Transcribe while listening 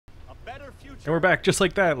And we're back just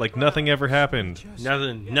like that, like nothing ever happened.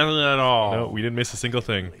 Nothing at all. No, we didn't miss a single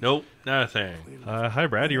thing. Nope, not a thing. Hi,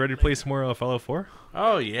 Brad. You ready to play some more Fallout 4?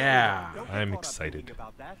 Oh, yeah. I'm excited.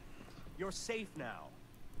 You're safe now.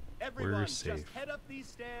 We're safe. Just head up these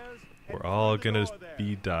stairs We're all gonna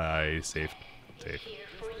be safe. Safe. Here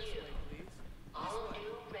for you. All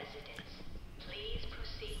new residents, please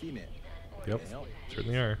proceed. Female. Yep,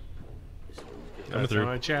 certainly are. Coming That's through.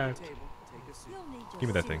 my chat. Give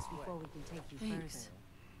me that thing. Thanks.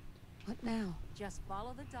 What now? Just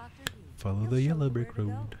follow the doctor. Follow the yellow brick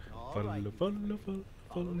road. Follow. Follow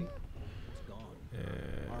me. It's gone.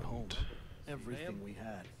 Our home. And Everything we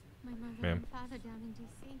had. My mother Ma'am. and father down in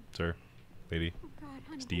D.C. sir, lady, Oh God,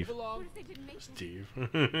 honey. Steve. What if they didn't make me? Steve.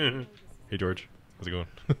 Hey George, how's it going?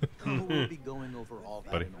 We'll be going over all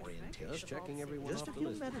that Buddy. in orientation. Just checking everyone Just a off the few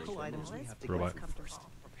list. medical items we have to Robot. go first.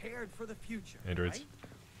 Prepared for the future. Androids. right?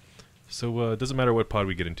 So it doesn't matter what pod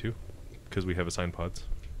we get into, because we have assigned pods.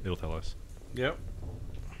 It'll tell us. Yep.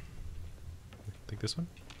 Think this one,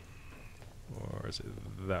 or is it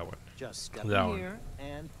that one? Just step That in one. here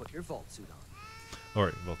and put your vault suit on. All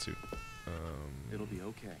right, vault suit. It'll be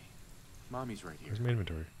okay. Mommy's right here. Where's my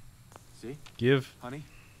inventory? See? Give. Honey?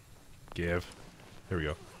 Give. There we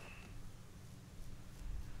go.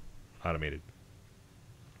 Automated.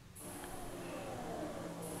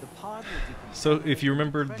 The pod will decompose. So if you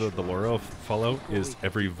remember the lore of Fallout is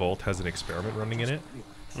every vault has an experiment running in it,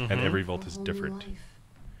 and every vault is Whole new different. life.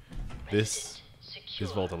 This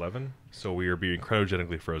is Vault 11, so we are being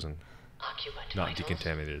cryogenically frozen, Occupant not vitals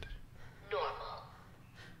decontaminated. normal.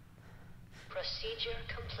 Procedure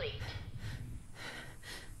complete.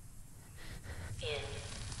 In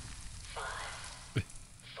 5,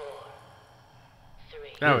 4, 3.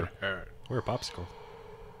 That would hurt. We're a popsicle.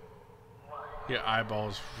 Your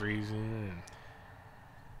eyeballs freezing.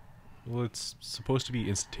 Well, it's supposed to be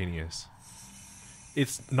instantaneous.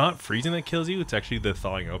 It's not freezing that kills you, it's actually the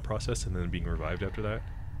thawing out process and then being revived after that.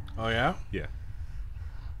 Oh, yeah? Yeah.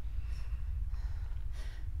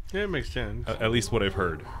 Yeah, it makes sense. At least what I've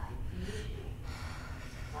heard.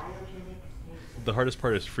 The hardest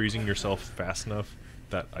part is freezing yourself fast enough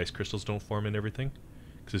that ice crystals don't form and everything.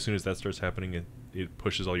 Because as soon as that starts happening, it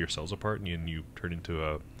pushes all your cells apart and you turn into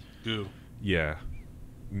a... Goo. Yeah.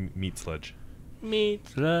 Meat sludge. Meat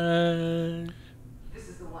sludge. This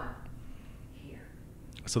is the one. Here.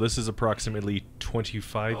 So this is approximately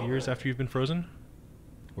 25 years after you've been frozen?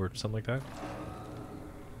 Or something like that?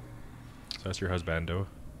 So that's your husbando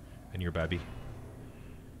and your babby.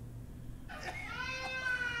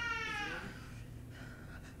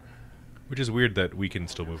 Which is weird that we can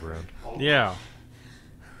still move around. Yeah.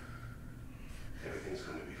 Everything's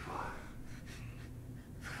gonna be fine.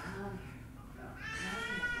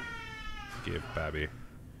 Give babby.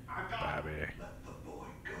 Babby. Let the boy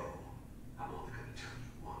go. I'm only gonna tell you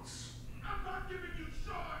once. I'm not giving you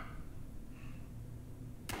Sean!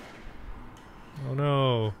 Oh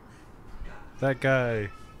no. That guy.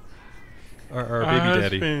 Our baby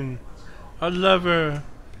daddy. Husband. A lover.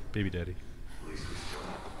 Baby daddy.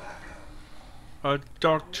 A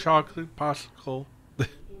dark chocolate popsicle.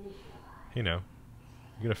 Hey now.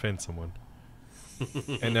 You're gonna offend someone.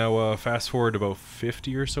 And now fast forward about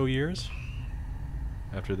 50 or so years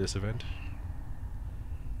after this event.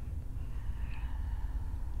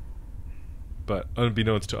 But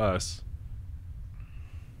unbeknownst to us,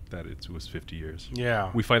 that it was 50 years. Yeah.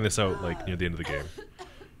 We find this out like near the end of the game.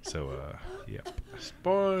 So yeah.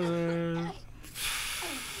 Spoilers.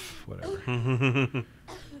 Whatever.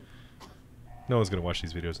 No one's gonna watch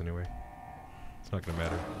these videos anyway. It's not gonna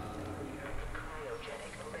matter.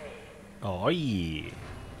 Cryogenic bay. Oh yeah.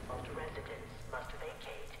 Most residents must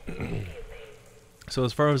vacate immediately. So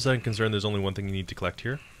as far as I'm concerned, there's only one thing you need to collect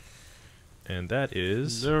here, and that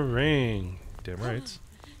is The ring. damn right.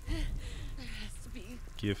 There has to be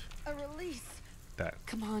Give a release. that.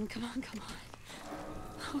 Come on, come on, come on.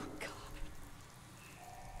 Oh God.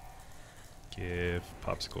 Give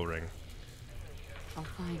popsicle ring. I'll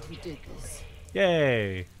find who did this,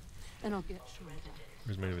 Yay! and I'll get Sean back.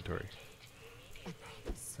 Where's my inventory? I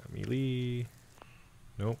promise. Sammy Lee.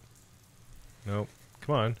 Nope. Nope.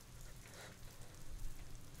 Come on. Do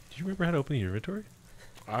you remember how to open your inventory?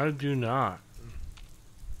 I do not.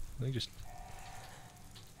 Let me just.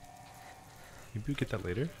 Maybe we get that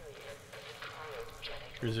later.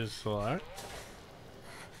 Is it select?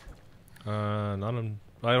 Not on.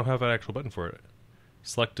 I don't have an actual button for it.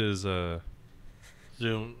 Select is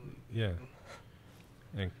Zoom. yeah,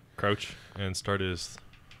 and crouch and start is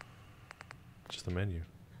just the menu.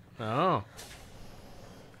 Oh.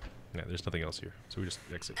 Yeah, there's nothing else here, so we just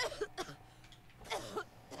exit.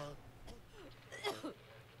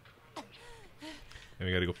 And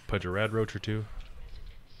we gotta go punch a rad roach or two.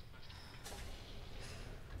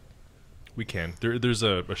 We can. There's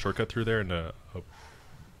a shortcut through there and a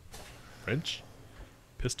wrench?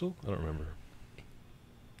 Pistol? I don't remember.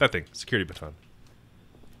 That thing. Security baton.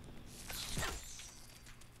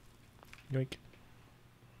 Yoink.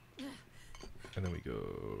 And then we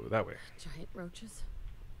go that way. Giant roaches?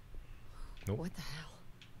 Nope. What the hell?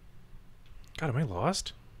 God, am I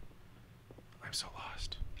lost? I'm so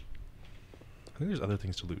lost. I think there's other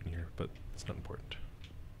things to loot in here, but it's not important.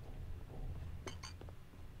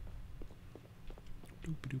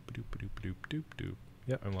 Doop doop doop doop doop doop doop.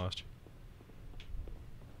 Yeah, I'm lost.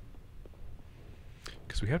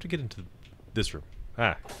 Because we have to get into this room.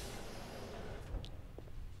 Ah.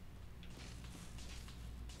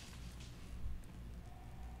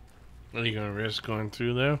 Are you gonna risk going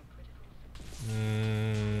through there?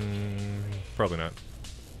 Probably not.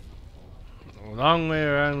 A long way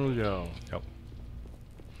around we go. Yep.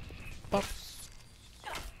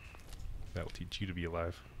 That will teach you to be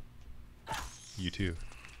alive. You too.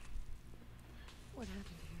 What happened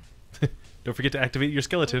here? Don't forget to activate your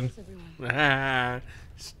skeleton. Where's everyone?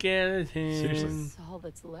 Skeleton. Seriously. Is all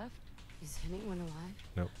that's left? Is anyone alive?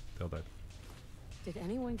 Nope, they'll die. Did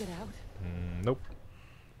anyone get out? Nope.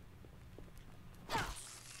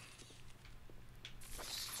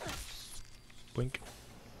 Blink.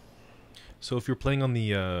 So if you're playing on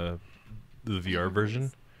the VR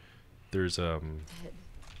version, there's Dead.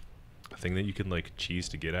 a thing that you can like cheese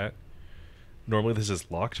to get at. Normally this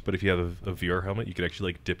is locked, but if you have a VR helmet, you could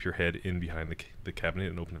actually like dip your head in behind the cabinet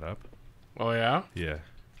and open it up. Oh yeah? Yeah.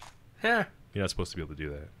 Yeah. You're not supposed to be able to do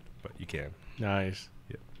that, but you can. Nice.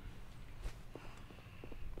 Yep.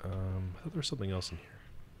 I thought there was something else in here.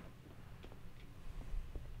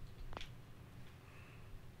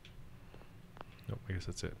 Nope, I guess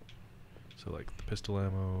that's it. So like the pistol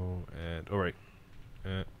ammo and oh right.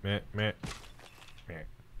 Meh. And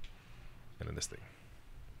then this thing.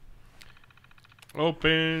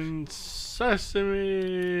 Open sesame.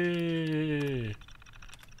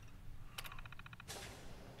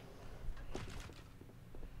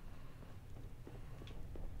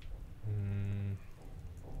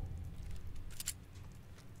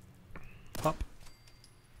 Pop.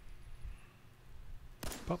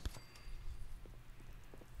 Pop.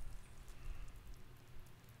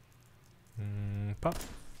 Pop.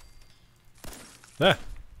 Ah!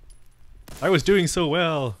 I was doing so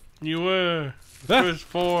well! You were. Ah! First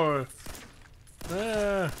four.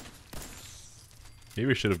 Ah.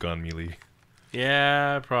 Maybe I should have gone melee.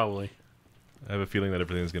 Yeah, probably. I have a feeling that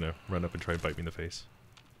everything's gonna run up and try and bite me in the face.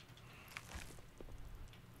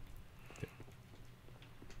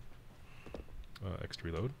 X to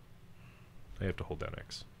reload. I have to hold down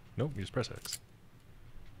X. Nope, you just press X.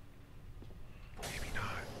 Maybe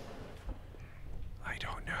not. I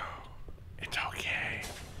don't know. It's okay.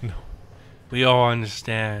 No. We all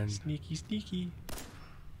understand. Sneaky, sneaky.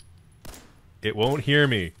 It won't hear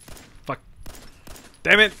me. Fuck.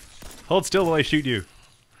 Damn it! Hold still while I shoot you.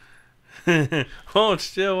 Hold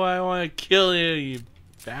still while I want to kill you, you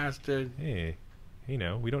bastard. Hey. Hey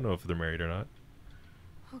now, we don't know if they're married or not.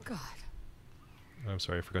 Oh God. I'm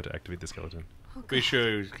sorry, I forgot to activate the skeleton. Oh God. Pretty sure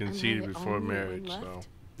he was Am I conceded the before only one marriage, left? so.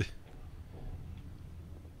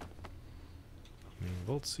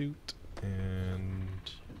 Volt suit and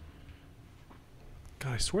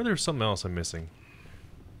God, I swear there's something else I'm missing.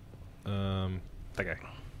 That guy.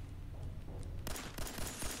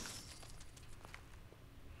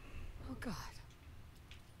 Oh God.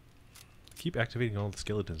 Keep activating all the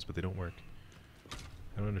skeletons, but they don't work.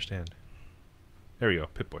 I don't understand. There we go,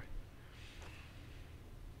 Pip-Boy.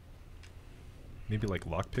 Maybe like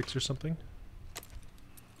lockpicks or something?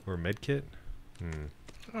 Or a med kit?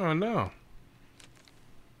 Oh no.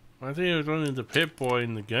 I think it was only the Pip-Boy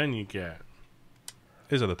and the gun you get.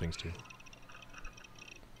 There's other things too. A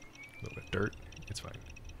little bit of dirt. It's fine.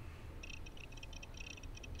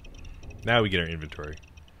 Now we get our inventory.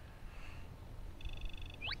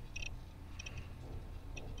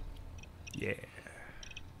 Yeah.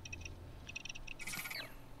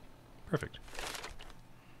 Perfect.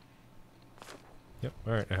 Yep,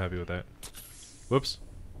 alright, I'm happy with that. Whoops.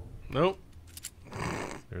 Nope.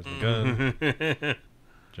 There's the gun.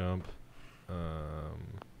 Jump.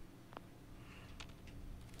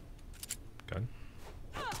 Gun.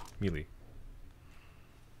 Melee.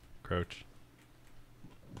 Crouch.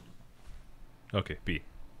 Okay, B.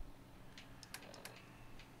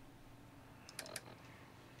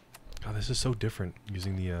 God, this is so different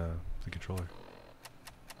using the controller.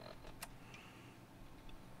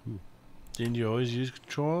 Ooh. Didn't you always use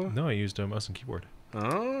controller? No, I used mouse and keyboard.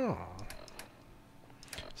 Oh.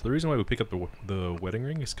 So the reason why we pick up the wedding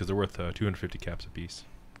ring is because they're worth 250 caps apiece.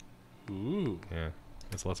 Ooh. Yeah,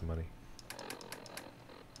 that's lots of money.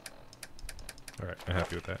 All right, I'm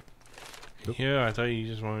happy with that. Nope. Yeah, I thought you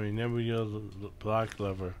just wanted to never your black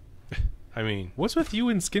lover. I mean, What's with you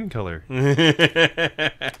and skin color?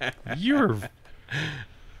 You're.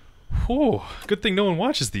 Whoa! Good thing no one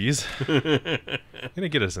watches these. Gonna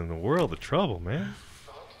get us in the world of trouble, man.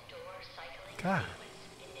 Vault door cycling God.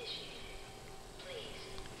 sequence initiated. Please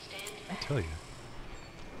stand I back. tell you,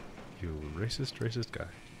 you racist guy.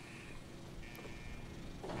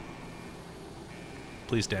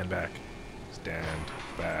 Please stand back. Stand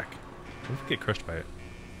back. What if we get crushed by it?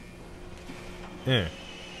 Eh.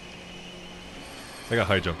 I got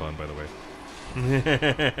high jump on, by the way.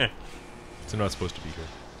 So I'm not supposed to be here.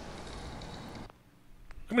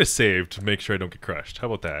 I'm gonna save to make sure I don't get crushed. How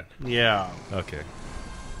about that? yeah. Okay.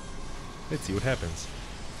 Let's see what happens.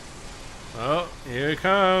 Oh, here it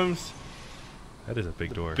comes. That is a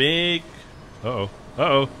big door. Big. Uh-oh.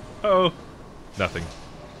 Uh-oh. Uh-oh. Nothing.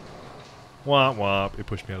 Womp womp. It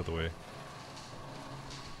pushed me out of the way.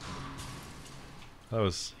 That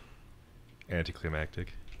was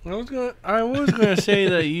anticlimactic. I was gonna say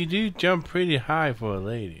that you do jump pretty high for a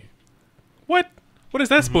lady. What? What is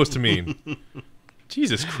that supposed to mean?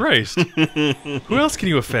 Jesus Christ. Who else can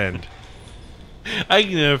you offend? I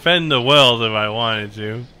can offend the world if I wanted to.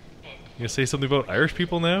 You gonna say something about Irish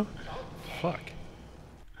people now? Fuck.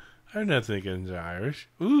 I'm not thinking it's Irish.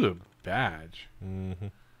 Ooh, a badge. Mm-hmm.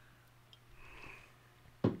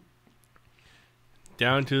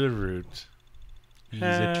 Down to the roots. He's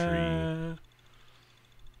a tree.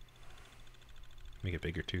 Make it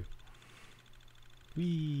bigger too.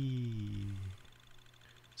 Whee!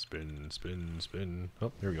 Spin, spin, spin.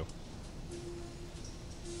 Oh, there we go.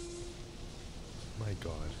 My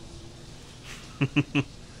God.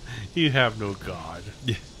 You have no god.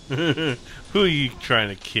 Yeah. Who are you trying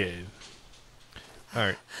to kid?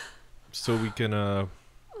 Alright. So we can,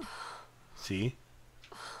 See?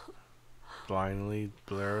 Blindly,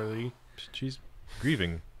 blurrily. she's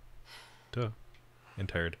grieving. Duh. And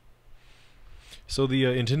tired. So the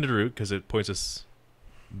intended route, because it points us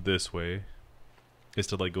this way, is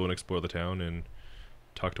to like go and explore the town and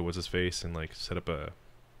talk to what's-his-face and like set up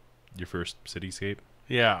your first cityscape.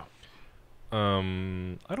 Yeah. I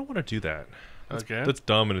don't want to do that. Okay. That's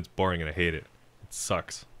dumb and it's boring and I hate it. It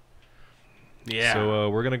sucks. Yeah. So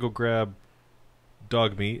we're gonna go grab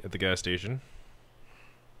dog meat at the gas station.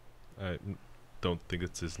 I don't think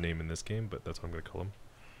it's his name in this game, but that's what I'm gonna call him.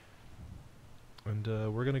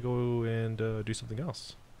 And we're gonna go and do something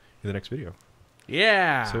else in the next video.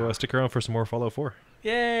 Yeah. So stick around for some more Fallout 4.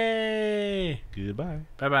 Yay. Goodbye.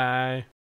 Bye-bye.